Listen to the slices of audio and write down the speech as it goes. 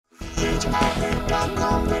Hello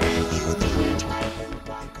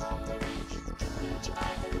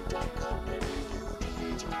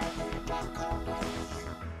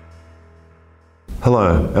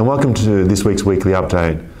and welcome to this week's weekly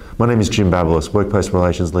update. My name is Jim Babelis, Workplace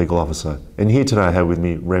Relations Legal Officer, and here today I have with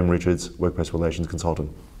me Rem Richards, Workplace Relations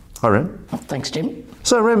Consultant. Hi Rem. Thanks Jim.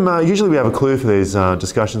 So Rem, usually we have a clue for these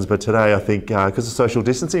discussions, but today I think because of social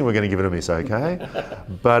distancing we're going to give it a miss, okay?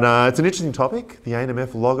 But it's an interesting topic, the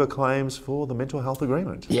ANMF logger claims for the mental health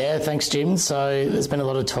agreement. Yeah, thanks Jim. So there's been a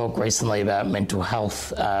lot of talk recently about mental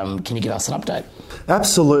health. Can you give us an update?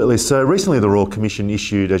 Absolutely. So recently the Royal Commission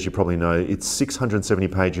issued, as you probably know, its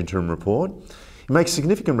 670-page interim report. It makes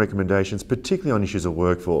significant recommendations, particularly on issues of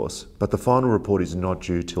workforce, but the final report is not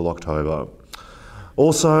due till October.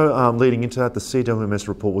 Also, leading into that, the CWMS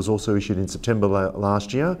report was also issued in September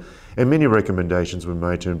last year, and many recommendations were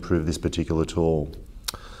made to improve this particular tool.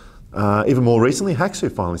 Even more recently, HACSU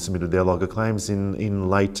finally submitted their logger claims in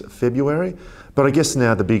late February, but I guess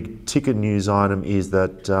now the big ticket news item is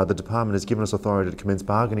that the department has given us authority to commence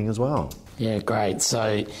bargaining as well. Yeah, great.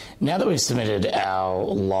 So now that we've submitted our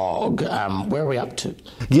log, where are we up to?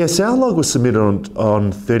 Yes, our log was submitted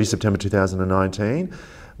on 30 September 2019.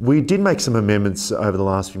 We did make some amendments over the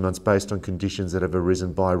last few months based on conditions that have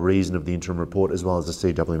arisen by reason of the interim report as well as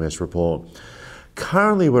the CWMS report.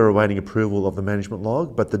 Currently, we're awaiting approval of the management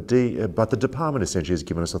log, but the department essentially has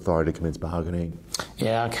given us authority to commence bargaining.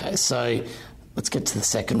 Yeah, okay. So let's get to the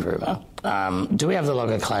second rumour. Do we have the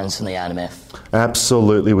logger claims from the ANMF?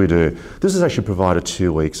 Absolutely, we do. This was actually provided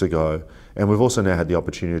 2 weeks ago, and we've also now had the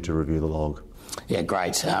opportunity to review the log. Yeah,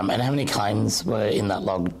 great. And how many claims were in that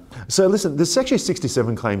log? So listen, there's actually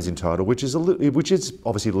 67 claims in total, which is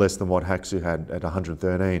obviously less than what HACSU had at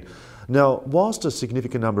 113. Now, whilst a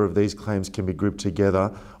significant number of these claims can be grouped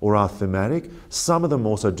together or are thematic, some of them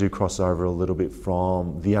also do cross over a little bit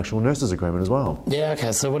from the actual nurses agreement as well. Yeah,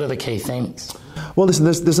 okay. So what are the key themes? Well, listen,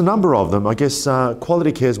 there's a number of them. I guess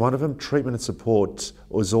quality care is one of them. Treatment and support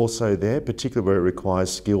is also there, particularly where it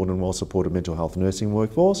requires skilled and well-supported mental health nursing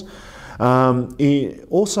workforce.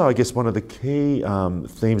 Also, I guess one of the key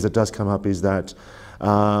themes that does come up is that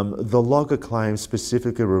the logger claim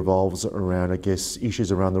specifically revolves around, I guess,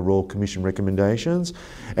 issues around the Royal Commission recommendations.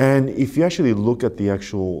 And if you actually look at the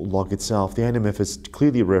actual log itself, the ANMF has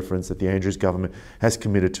clearly referenced that the Andrews government has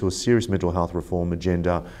committed to a serious mental health reform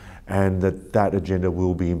agenda, and that agenda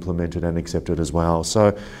will be implemented and accepted as well.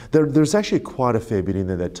 So there's actually quite a fair bit in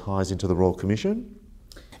there that ties into the Royal Commission.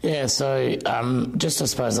 Yeah, so just I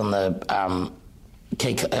suppose on the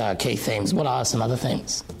key themes, what are some other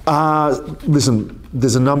themes? Listen,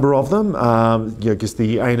 there's a number of them. I guess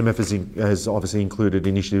the ANMF has obviously included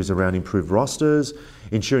initiatives around improved rosters,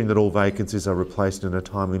 ensuring that all vacancies are replaced in a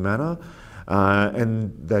timely manner,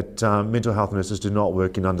 and that mental health nurses do not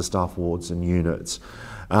work in understaffed wards and units.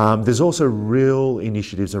 There's also real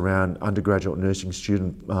initiatives around undergraduate nursing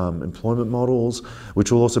student employment models, which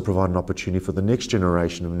will also provide an opportunity for the next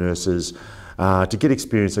generation of nurses to get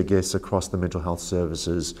experience, I guess, across the mental health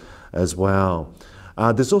services as well.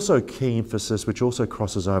 There's also a key emphasis, which also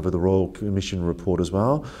crosses over the Royal Commission report as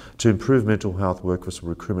well, to improve mental health workforce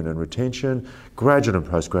recruitment and retention, graduate and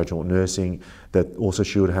postgraduate nursing that also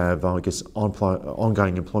should have, I guess,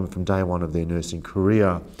 ongoing employment from day one of their nursing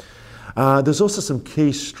career. There's also some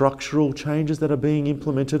key structural changes that are being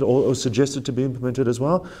implemented or suggested to be implemented as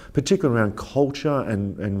well, particularly around culture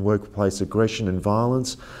and workplace aggression and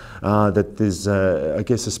violence, that there's, I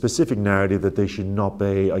guess, a specific narrative that there should not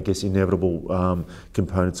be, I guess, inevitable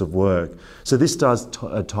components of work. So this does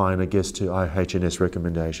tie in, I guess, to IHNS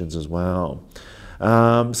recommendations as well.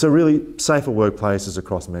 So really, safer workplaces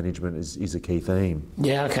across management is a key theme.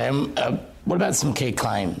 Yeah, okay. What about some key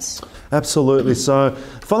claims? Absolutely. So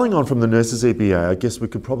following on from the Nurses EBA, I guess we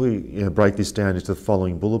could probably break this down into the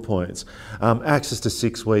following bullet points. Access to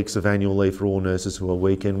 6 weeks of annual leave for all nurses who are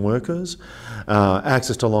weekend workers,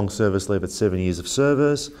 access to long service leave at 7 years of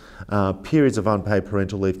service, periods of unpaid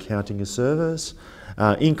parental leave counting as service,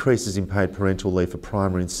 increases in paid parental leave for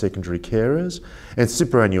primary and secondary carers, and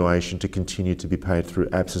superannuation to continue to be paid through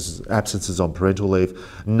absences on parental leave,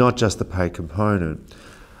 not just the paid component.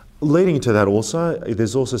 Leading into that also,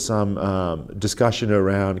 there's also some discussion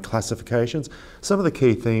around classifications. Some of the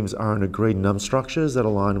key themes are an agreed NUM structures that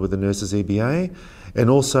align with the Nurses EBA, and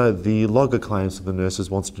also the logger claims for the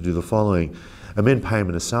nurses wants to do the following: amend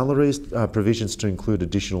payment of salaries, provisions to include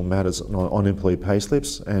additional matters on employee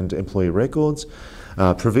payslips and employee records,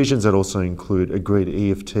 Provisions that also include agreed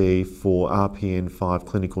EFT for RPN 5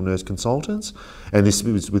 clinical nurse consultants, and this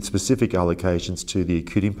is with specific allocations to the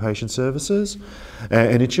acute inpatient services,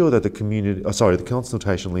 and ensure that the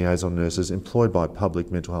consultation liaison nurses employed by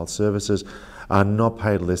public mental health services are not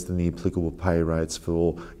paid less than the applicable pay rates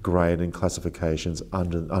for grade and classifications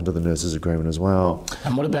under the nurses' agreement as well.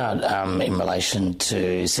 And what about in relation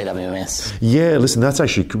to CWMS? Yeah, listen, that's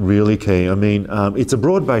actually really key. I mean, it's a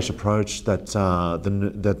broad-based approach that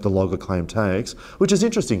the logger claim takes, which is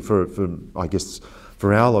interesting for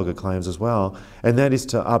our logger claims as well, and that is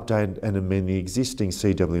to update and amend the existing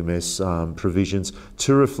CWMS provisions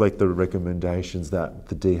to reflect the recommendations that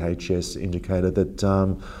the DHS indicated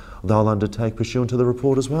that they'll undertake pursuant to the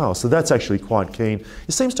report as well. So that's actually quite keen.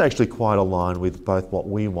 It seems to actually quite align with both what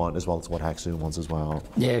we want as well as what HACSU wants as well.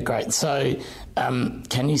 Yeah, great. So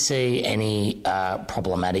can you see any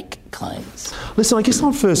problematic claims? Listen, I guess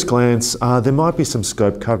on first glance, there might be some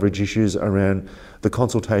scope coverage issues around the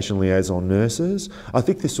consultation liaison nurses. I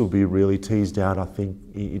think this will be really teased out,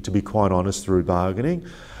 to be quite honest, through bargaining.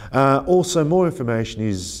 Also, more information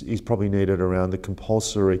is probably needed around the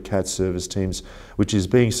compulsory CAT service teams, which is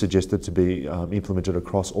being suggested to be implemented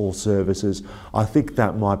across all services. I think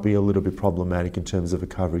that might be a little bit problematic in terms of a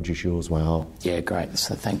coverage issue as well. Yeah, great.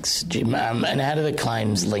 So thanks, Jim. And how do the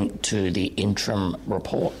claims link to the interim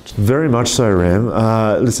report? Very much so, Ram.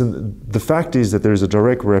 Listen, the fact is that there is a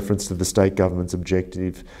direct reference to the state government's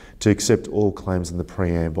objective to accept all claims in the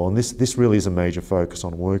preamble, and this really is a major focus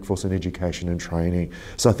on workforce and education and training.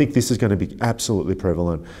 So I think this is going to be absolutely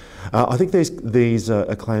prevalent. I think these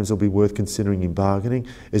claims will be worth considering in bargaining,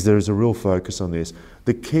 as there is a real focus on this.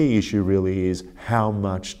 The key issue really is how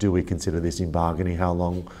much do we consider this in bargaining? How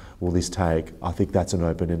long will this take? I think that's an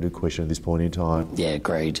open-ended question at this point in time. Yeah,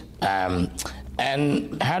 agreed.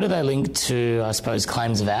 And how do they link to, I suppose,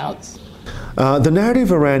 claims of hours? The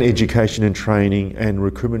narrative around education and training and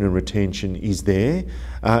recruitment and retention is there,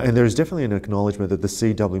 and there is definitely an acknowledgement that the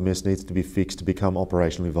CWMS needs to be fixed to become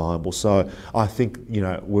operationally viable. So I think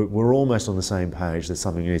we're almost on the same page that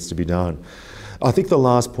something needs to be done. I think the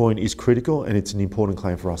last point is critical, and it's an important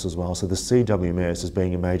claim for us as well. So the CWMS as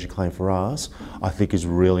being a major claim for us, I think is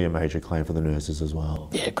really a major claim for the nurses as well.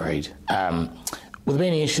 Yeah, agreed. Will there be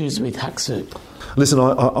any issues with HACSU? Listen,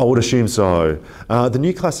 I would assume so. The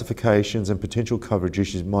new classifications and potential coverage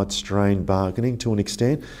issues might strain bargaining to an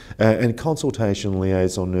extent, and consultation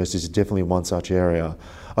liaison nurses is definitely one such area.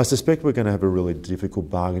 I suspect we're going to have a really difficult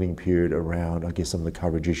bargaining period around, I guess, some of the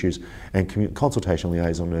coverage issues, and consultation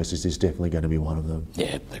liaison nurses is definitely going to be one of them.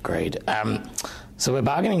 Yeah, agreed. So we're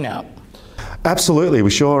bargaining now? Absolutely, we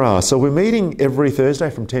sure are. So we're meeting every Thursday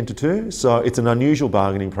from 10 to 2, so it's an unusual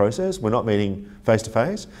bargaining process. We're not meeting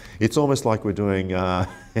face-to-face. It's almost like we're doing,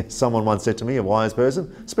 someone once said to me, a wise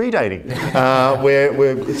person, speed dating.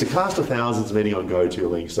 It's a cast of thousands meeting on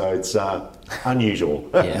GoToLink, so it's unusual.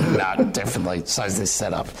 Yeah, no, definitely. So is this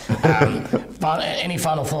setup. Any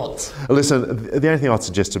final thoughts? Listen, the only thing I'd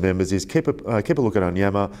suggest to members is keep a look at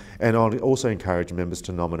Unyama, and I'll also encourage members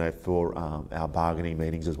to nominate for our bargaining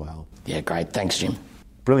meetings as well. Yeah, great. Thanks, Jim.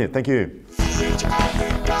 Brilliant. Thank you.